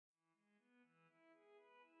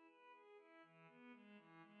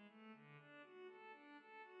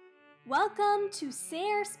Welcome to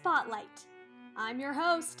Sayre Spotlight. I'm your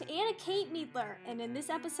host, Anna Kate Meadler, and in this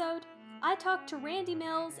episode, I talk to Randy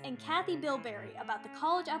Mills and Kathy Bilberry about the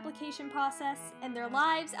college application process and their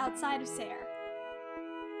lives outside of Sayre.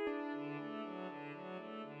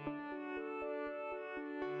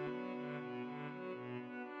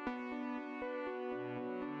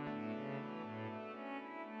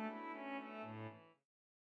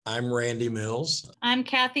 I'm Randy Mills. I'm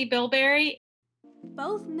Kathy Bilberry.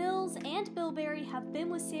 Both Mills and Bilberry have been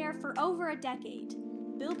with Sayre for over a decade.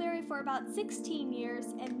 Bilberry for about 16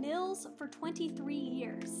 years and Mills for 23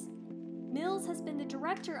 years. Mills has been the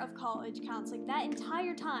director of college counseling that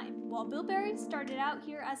entire time, while Bilberry started out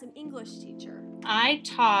here as an English teacher. I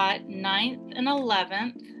taught 9th and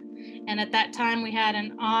 11th, and at that time we had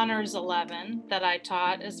an honors 11 that I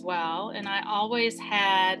taught as well, and I always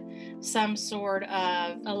had some sort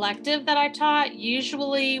of elective that I taught,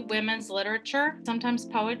 usually women's literature, sometimes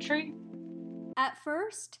poetry. At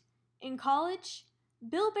first, in college,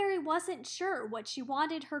 Bilberry wasn't sure what she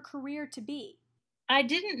wanted her career to be. I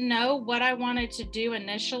didn't know what I wanted to do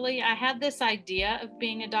initially. I had this idea of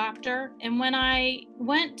being a doctor, and when I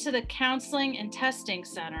went to the Counseling and Testing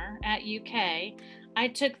Center at UK, I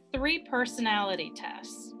took 3 personality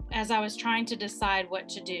tests as I was trying to decide what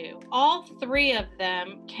to do. All 3 of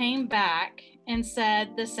them came back and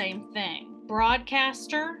said the same thing: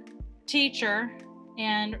 broadcaster, teacher,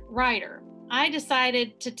 and writer. I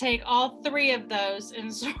decided to take all 3 of those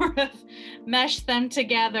and sort of mesh them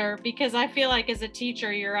together because I feel like as a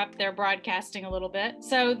teacher, you're up there broadcasting a little bit.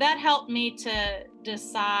 So that helped me to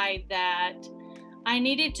decide that I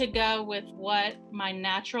needed to go with what my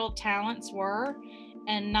natural talents were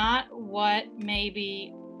and not what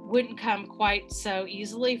maybe wouldn't come quite so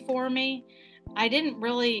easily for me. I didn't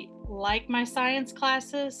really like my science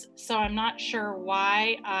classes, so I'm not sure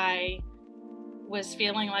why I was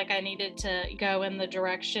feeling like I needed to go in the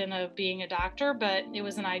direction of being a doctor, but it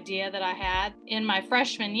was an idea that I had. In my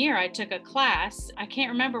freshman year, I took a class. I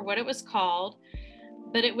can't remember what it was called,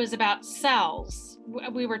 but it was about cells.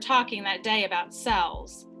 We were talking that day about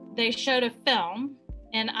cells. They showed a film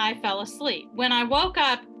and I fell asleep. When I woke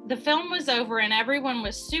up, the film was over and everyone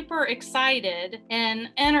was super excited and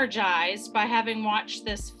energized by having watched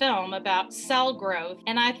this film about cell growth.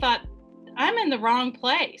 And I thought, I'm in the wrong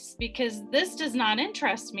place because this does not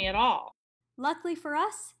interest me at all. Luckily for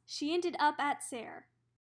us, she ended up at Sayre.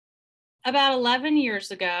 About 11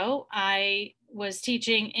 years ago, I was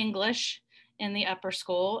teaching English in the upper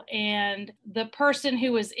school, and the person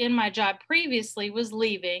who was in my job previously was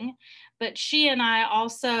leaving, but she and I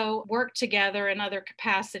also worked together in other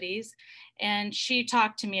capacities, and she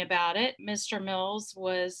talked to me about it. Mr. Mills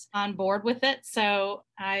was on board with it, so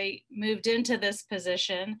I moved into this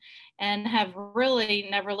position and have really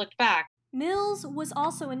never looked back. Mills was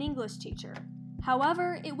also an English teacher.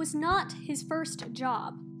 However, it was not his first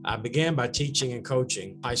job. I began by teaching and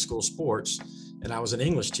coaching high school sports, and I was an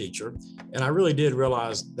English teacher. And I really did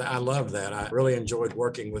realize that I loved that. I really enjoyed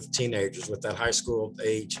working with teenagers with that high school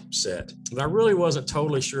age set. But I really wasn't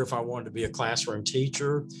totally sure if I wanted to be a classroom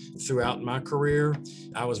teacher throughout my career.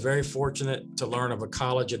 I was very fortunate to learn of a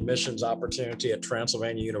college admissions opportunity at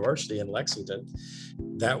Transylvania University in Lexington.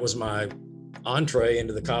 That was my entree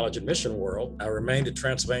into the college admission world. I remained at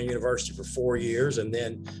Transylvania University for 4 years and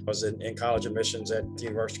then was in college admissions at the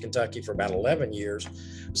University of Kentucky for about 11 years.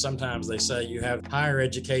 Sometimes they say you have higher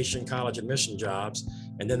education college admission jobs,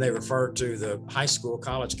 and then they refer to the high school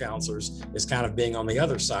college counselors as kind of being on the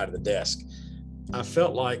other side of the desk. I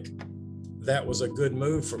felt like that was a good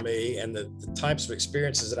move for me, and the types of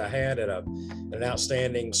experiences that I had at an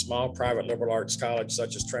outstanding small private liberal arts college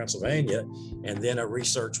such as Transylvania, and then a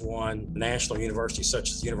research one national university such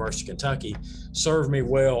as the University of Kentucky, served me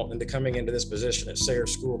well into coming into this position at Sayre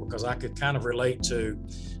School, because I could kind of relate to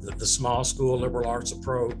the small school liberal arts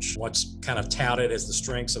approach, what's kind of touted as the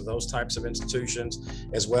strengths of those types of institutions,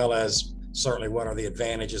 as well as certainly what are the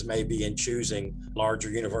advantages maybe in choosing larger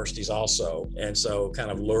universities also. And so kind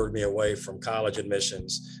of lured me away from college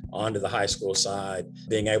admissions onto the high school side,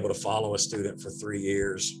 being able to follow a student for 3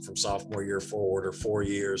 years from sophomore year forward, or 4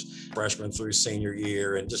 years, freshman through senior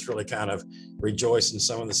year, and just really kind of rejoice in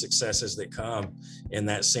some of the successes that come in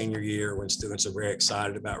that senior year when students are very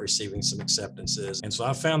excited about receiving some acceptances. And so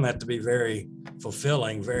I found that to be very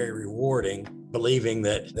fulfilling, very rewarding, believing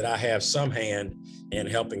that I have some hand in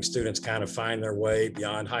helping students kind of find their way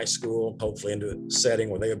beyond high school, hopefully into a setting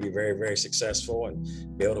where they'll be very, very successful and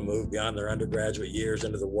be able to move beyond their undergraduate years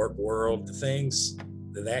into the work world. The things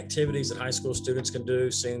the activities that high school students can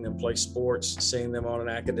do, seeing them play sports, seeing them on an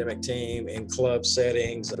academic team, in club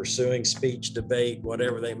settings, pursuing speech, debate,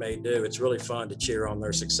 whatever they may do. It's really fun to cheer on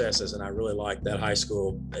their successes, and I really like that high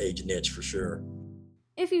school age niche for sure.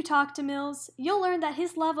 If you talk to Mills, you'll learn that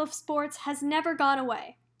his love of sports has never gone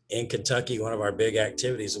away. In Kentucky, one of our big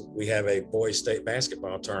activities, we have a boys state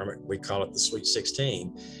basketball tournament. We call it the Sweet 16.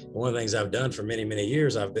 One of the things I've done for many, many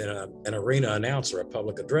years, I've been an arena announcer, a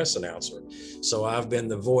public address announcer. So I've been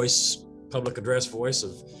the public address voice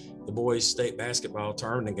of the boys state basketball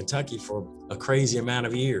tournament in Kentucky for a crazy amount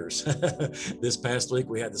of years. This past week,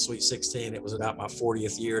 we had the Sweet 16. It was about my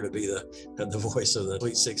 40th year to be the voice of the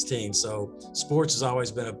Sweet 16. So sports has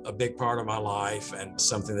always been a big part of my life and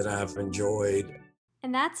something that I've enjoyed.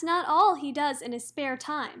 And that's not all he does in his spare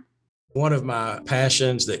time. One of my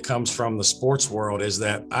passions that comes from the sports world is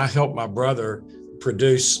that I help my brother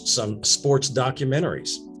produce some sports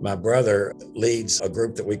documentaries. My brother leads a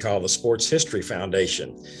group that we call the Sports History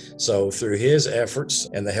Foundation. So through his efforts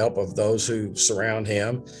and the help of those who surround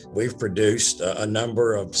him, we've produced a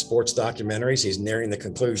number of sports documentaries. He's nearing the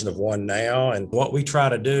conclusion of one now. And what we try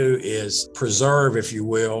to do is preserve, if you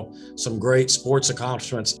will, some great sports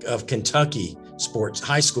accomplishments of Kentucky sports,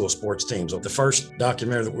 high school sports teams. The first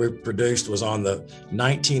documentary that we produced was on the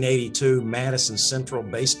 1982 Madison Central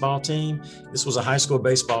baseball team. This was a high school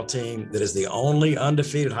baseball team that is the only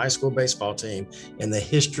undefeated high school baseball team in the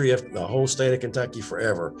history of the whole state of Kentucky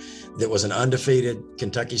forever that was an undefeated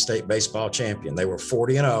Kentucky State baseball champion. They were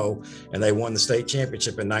 40-0 and they won the state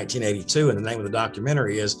championship in 1982. And the name of the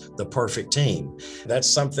documentary is The Perfect Team. That's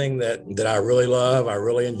something that I really love. I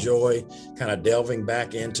really enjoy kind of delving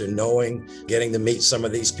back into knowing, getting to meet some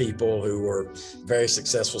of these people who were very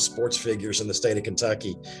successful sports figures in the state of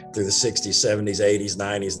Kentucky through the 60s, 70s, 80s,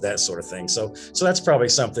 90s, that sort of thing. So that's probably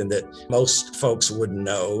something that most folks wouldn't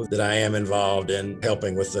know, that I am involved in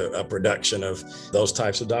helping with a production of those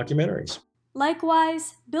types of documentaries.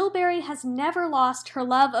 Likewise, Bilberry has never lost her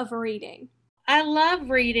love of reading. I love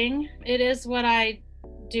reading. It is what I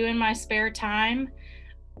do in my spare time.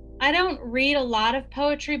 I don't read a lot of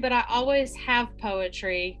poetry, but I always have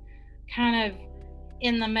poetry kind of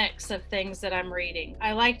in the mix of things that I'm reading.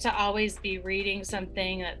 I like to always be reading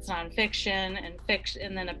something that's nonfiction and fiction,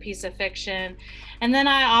 and then a piece of fiction. And then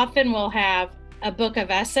I often will have a book of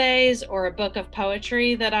essays or a book of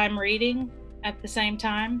poetry that I'm reading at the same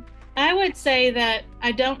time. I would say that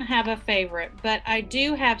I don't have a favorite, but I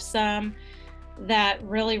do have some that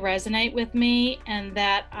really resonate with me and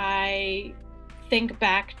that I think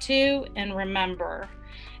back to and remember.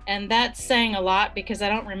 And that's saying a lot because I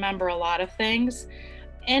don't remember a lot of things.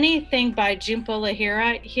 Anything by Jhumpa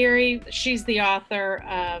Lahiri, she's the author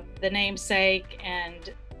of The Namesake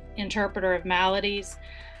and Interpreter of Maladies.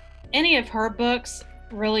 Any of her books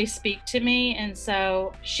really speak to me, and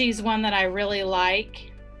so she's one that I really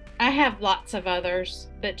like. I have lots of others,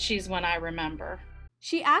 but she's one I remember.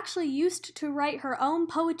 She actually used to write her own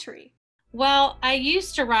poetry. Well, I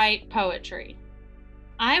used to write poetry.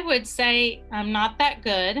 I would say I'm not that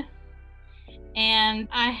good, and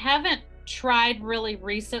I haven't tried really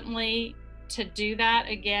recently to do that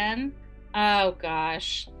again. Oh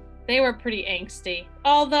gosh, they were pretty angsty.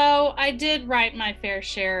 Although I did write my fair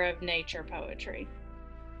share of nature poetry.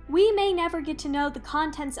 We may never get to know the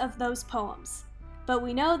contents of those poems, but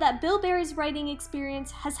we know that Bilberry's writing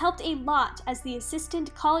experience has helped a lot as the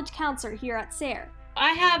assistant college counselor here at Sayre.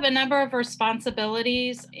 I have a number of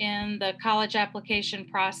responsibilities in the college application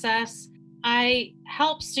process. I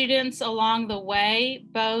help students along the way,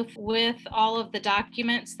 both with all of the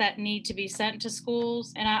documents that need to be sent to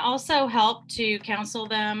schools, and I also help to counsel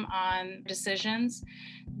them on decisions.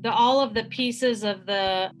 All of the pieces of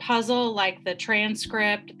the puzzle, like the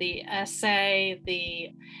transcript, the essay,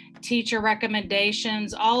 the teacher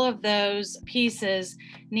recommendations, all of those pieces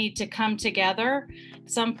need to come together at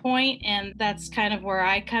some point, and that's kind of where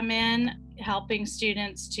I come in, helping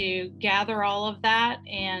students to gather all of that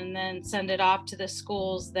and then send it off to the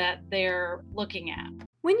schools that they're looking at.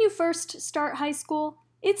 When you first start high school,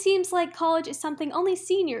 it seems like college is something only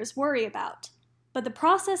seniors worry about, but the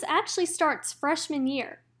process actually starts freshman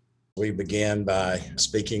year. We begin by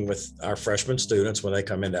speaking with our freshman students when they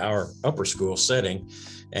come into our upper school setting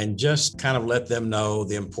and just kind of let them know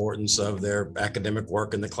the importance of their academic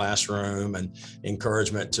work in the classroom and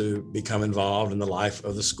encouragement to become involved in the life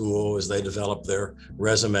of the school as they develop their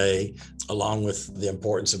resume, along with the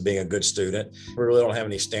importance of being a good student. We really don't have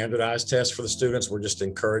any standardized tests for the students. We're just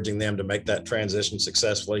encouraging them to make that transition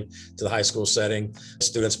successfully to the high school setting.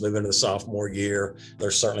 Students move into the sophomore year.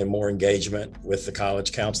 There's certainly more engagement with the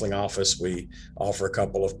college counseling office. We offer a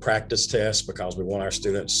couple of practice tests because we want our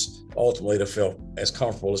students ultimately to feel as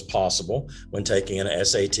comfortable as possible when taking an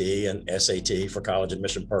SAT and SAT for college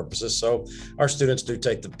admission purposes. So our students do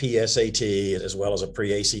take the PSAT as well as a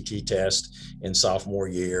pre-ACT test in sophomore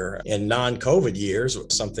year. In non-COVID years,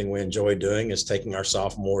 something we enjoy doing is taking our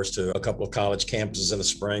sophomores to a couple of college campuses in the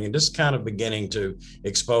spring and just kind of beginning to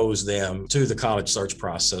expose them to the college search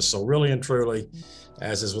process. So really and truly,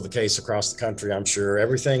 as is with the case across the country, I'm sure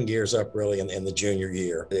everything gears up really in the junior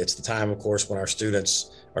year. It's the time, of course, when our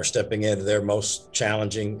students are stepping into their most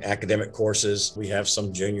challenging academic courses. We have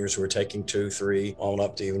some juniors who are taking 2, 3, on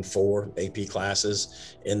up to even 4 AP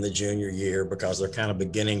classes in the junior year because they're kind of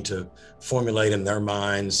beginning to formulate in their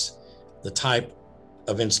minds the type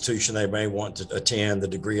of institution they may want to attend, the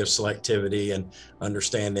degree of selectivity, and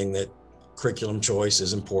understanding that curriculum choice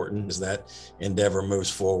is important as that endeavor moves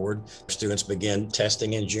forward. Students begin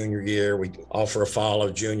testing in junior year. We offer a fall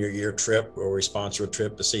of junior year trip where we sponsor a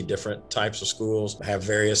trip to see different types of schools, have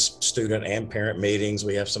various student and parent meetings.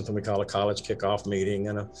 We have something we call a college kickoff meeting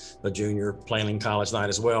and a junior planning college night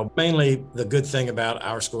as well. Mainly the good thing about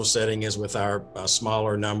our school setting is with our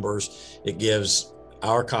smaller numbers, it gives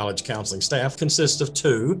our college counseling staff consists of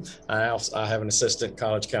 2. I have an assistant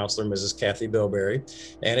college counselor, Mrs. Kathy Bilberry,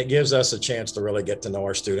 and it gives us a chance to really get to know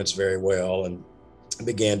our students very well and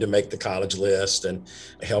begin to make the college list and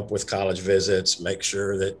help with college visits, make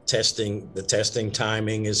sure that the testing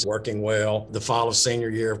timing is working well. The fall of senior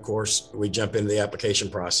year, of course, we jump into the application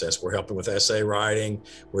process. We're helping with essay writing.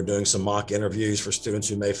 We're doing some mock interviews for students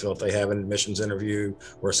who may feel if they have an admissions interview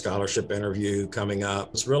or a scholarship interview coming up.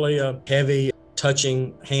 It's really a heavy,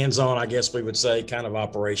 touching, hands-on, I guess we would say, kind of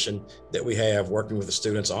operation that we have working with the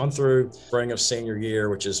students on through spring of senior year,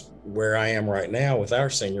 which is where I am right now with our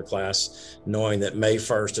senior class, knowing that May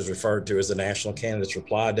 1st is referred to as the National Candidates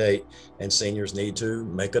Reply Date, and seniors need to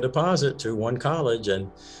make a deposit to one college and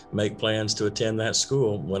make plans to attend that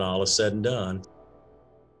school when all is said and done.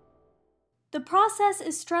 The process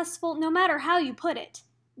is stressful no matter how you put it.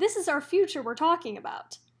 This is our future we're talking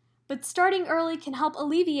about. But starting early can help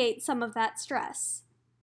alleviate some of that stress.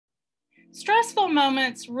 Stressful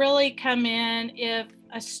moments really come in if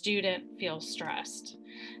a student feels stressed.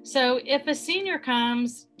 So if a senior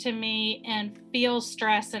comes to me and feels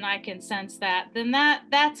stressed and I can sense that, then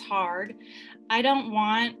that's hard. I don't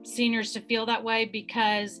want seniors to feel that way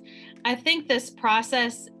because I think this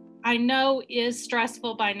process, I know, is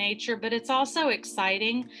stressful by nature, but it's also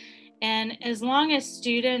exciting. And as long as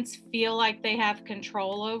students feel like they have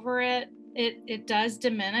control over it, it does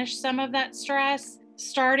diminish some of that stress.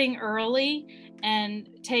 Starting early and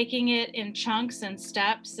taking it in chunks and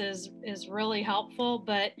steps is really helpful.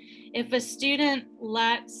 But if a student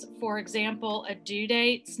lets, for example, a due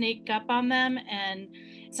date sneak up on them and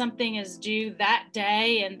something is due that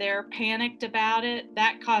day and they're panicked about it,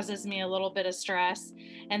 that causes me a little bit of stress.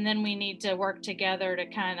 And then we need to work together to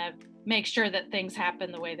kind of make sure that things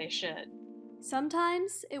happen the way they should.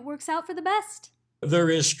 Sometimes it works out for the best. There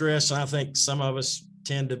is stress, and I think some of us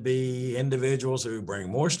tend to be individuals who bring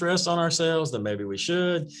more stress on ourselves than maybe we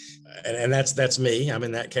should. And that's me. I'm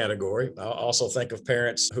in that category. I also think of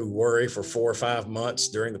parents who worry for 4 or 5 months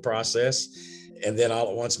during the process. And then all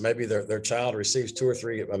at once, maybe their child receives 2 or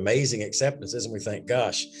 3 amazing acceptances. And we think,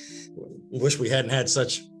 gosh, wish we hadn't had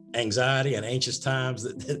such anxiety and anxious times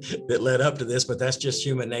that led up to this, but that's just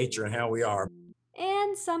human nature and how we are.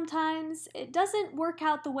 And sometimes it doesn't work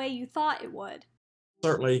out the way you thought it would.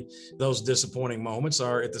 Certainly those disappointing moments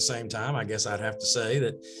are at the same time. I guess I'd have to say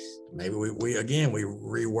that maybe we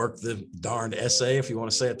reworked the darned essay, if you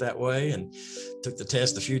want to say it that way, and took the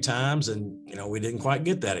test a few times and, we didn't quite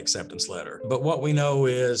get that acceptance letter. But what we know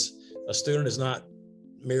is a student is not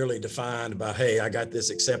merely defined by, hey, I got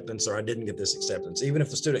this acceptance or I didn't get this acceptance. Even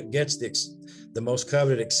if the student gets the most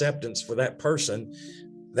coveted acceptance for that person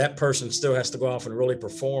still has to go off and really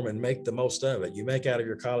perform and make the most of it. You make out of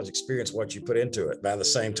your college experience what you put into it. By the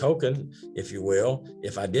same token, if you will,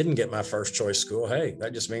 if I didn't get my first choice school, hey,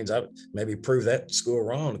 that just means I maybe proved that school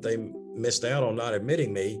wrong, that they missed out on not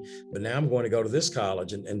admitting me, but now I'm going to go to this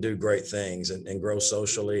college and do great things and grow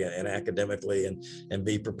socially and academically and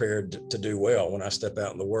be prepared to do well when I step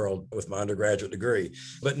out in the world with my undergraduate degree.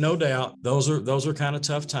 But no doubt, those are kind of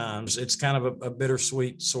tough times. It's kind of a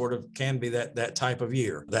bittersweet sort of, can be that type of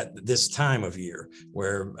year, this time of year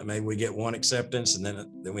where maybe we get one acceptance and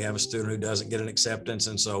then we have a student who doesn't get an acceptance.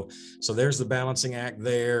 And so there's the balancing act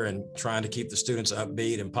there, and trying to keep the students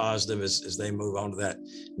upbeat and positive as they move on to that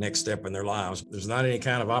next step in their lives. There's not any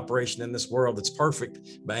kind of operation in this world that's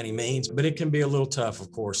perfect by any means, but it can be a little tough,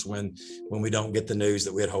 of course, when we don't get the news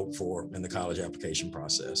that we had hoped for in the college application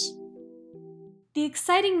process. The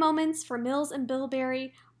exciting moments for Mills and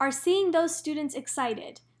Bilberry are seeing those students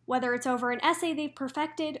excited, whether it's over an essay they've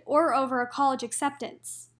perfected or over a college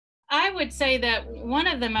acceptance. I would say that one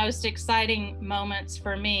of the most exciting moments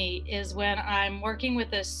for me is when I'm working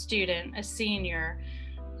with a student, a senior,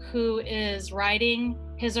 who is writing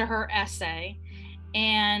his or her essay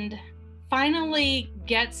and finally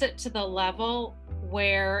gets it to the level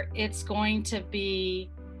where it's going to be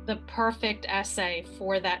the perfect essay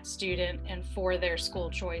for that student and for their school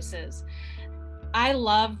choices. I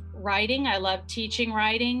love writing. I love teaching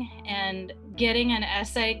writing, and getting an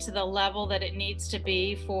essay to the level that it needs to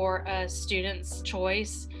be for a student's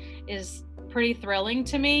choice is pretty thrilling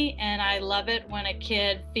to me. And I love it when a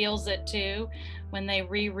kid feels it too, when they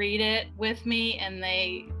reread it with me and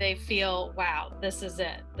they feel, wow, this is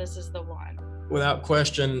it. This is the one. Without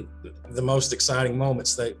question, the most exciting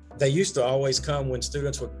moments, they used to always come when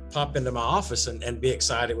students would pop into my office and be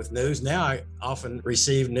excited with news. Now I often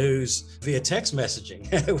receive news via text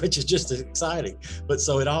messaging, which is just as exciting. But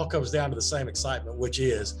so it all comes down to the same excitement, which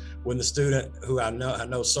is when the student who I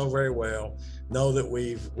know so very well know that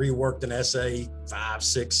we've reworked an essay 5,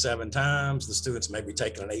 6, 7 times. The students may be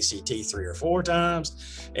taking an ACT 3 or 4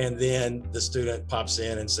 times. And then the student pops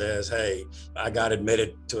in and says, hey, I got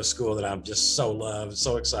admitted to a school that I'm just so loved,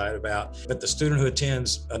 so excited about. But the student who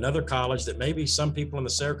attends another college that maybe some people in the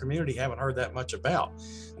Sayre community haven't heard that much about,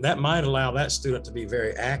 that might allow that student to be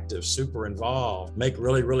very active, super involved, make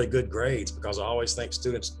really, really good grades, because I always think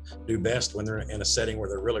students do best when they're in a setting where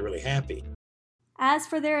they're really, really happy. As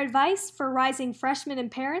for their advice for rising freshmen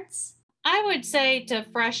and parents, I would say to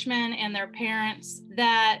freshmen and their parents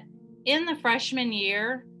that in the freshman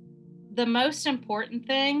year, the most important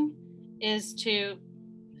thing is to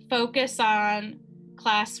focus on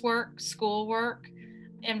classwork, schoolwork,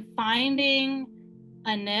 and finding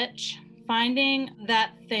a niche, finding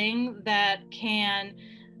that thing that can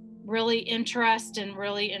really interest and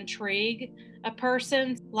really intrigue a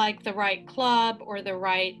person, like the right club or the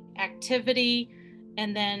right activity,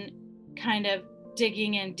 and then kind of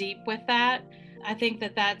digging in deep with that. I think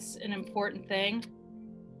that that's an important thing.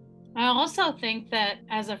 I also think that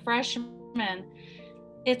as a freshman,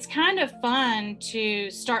 it's kind of fun to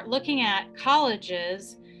start looking at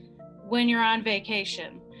colleges when you're on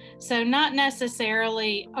vacation. So not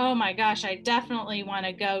necessarily, oh my gosh, I definitely want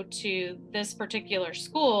to go to this particular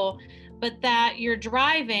school, but that you're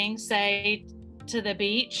driving, say, to the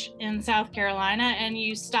beach in South Carolina, and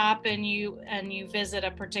you stop and you visit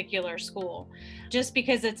a particular school just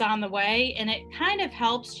because it's on the way. And it kind of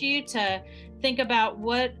helps you to think about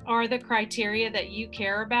what are the criteria that you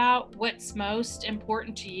care about, what's most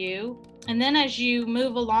important to you. And then as you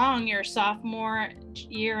move along your sophomore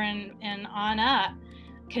year and on up,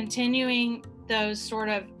 continuing those sort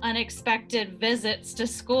of unexpected visits to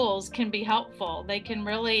schools can be helpful. They can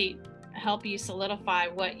really help you solidify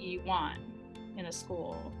what you want in a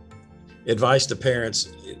school. Advice to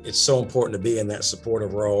parents, it's so important to be in that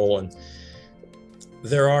supportive role. And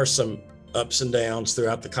there are some ups and downs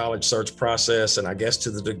throughout the college search process. And I guess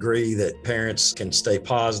to the degree that parents can stay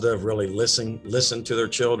positive, really listen to their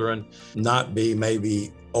children, not be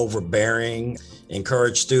maybe overbearing,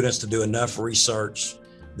 encourage students to do enough research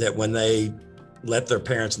that when they let their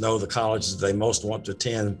parents know the colleges they most want to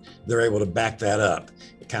attend, they're able to back that up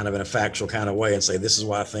kind of in a factual kind of way and say, this is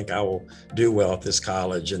why I think I will do well at this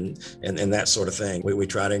college and that sort of thing. We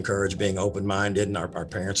try to encourage being open-minded, and our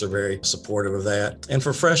parents are very supportive of that. And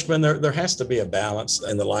for freshmen, there has to be a balance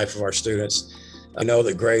in the life of our students. I know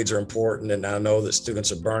that grades are important, and I know that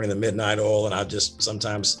students are burning the midnight oil, and I just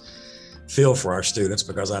sometimes feel for our students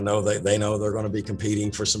because I know they know they're going to be competing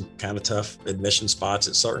for some kind of tough admission spots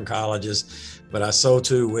at certain colleges. But I so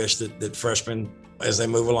too wish that freshmen as they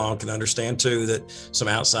move along can understand too that some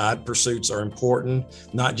outside pursuits are important,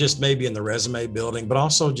 not just maybe in the resume building, but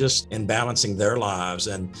also just in balancing their lives.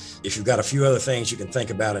 And if you've got a few other things you can think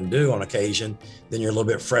about and do on occasion, then you're a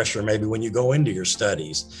little bit fresher maybe when you go into your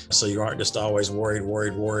studies. So you aren't just always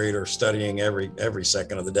worried or studying every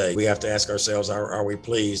second of the day. We have to ask ourselves, are we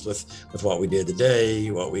pleased with what we did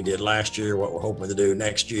today, what we did last year, what we're hoping to do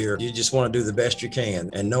next year? You just want to do the best you can.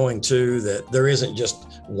 And knowing too that there isn't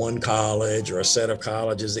just one college or a set of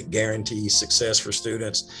colleges that guarantees success for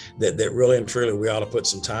students, that really and truly we ought to put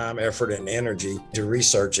some time, effort, and energy to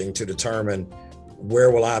researching to determine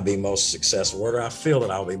where will I be most successful? Where do I feel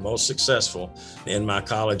that I'll be most successful in my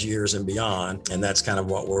college years and beyond? And that's kind of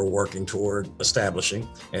what we're working toward establishing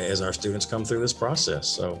as our students come through this process.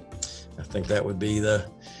 So I think that would be the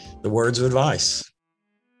words of advice.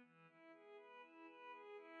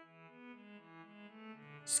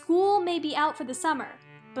 School may be out for the summer,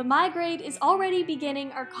 but MyGrade is already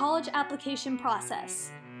beginning our college application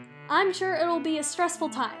process. I'm sure it'll be a stressful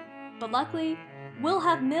time, but luckily, we'll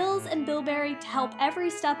have Mills and Bilberry to help every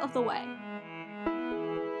step of the way.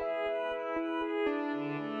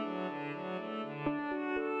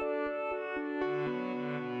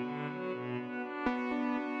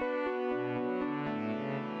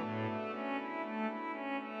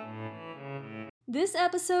 This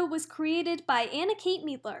episode was created by Anna Kate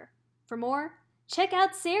Meidler. For more, check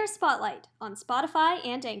out Sayre Spotlight on Spotify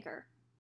and Anchor.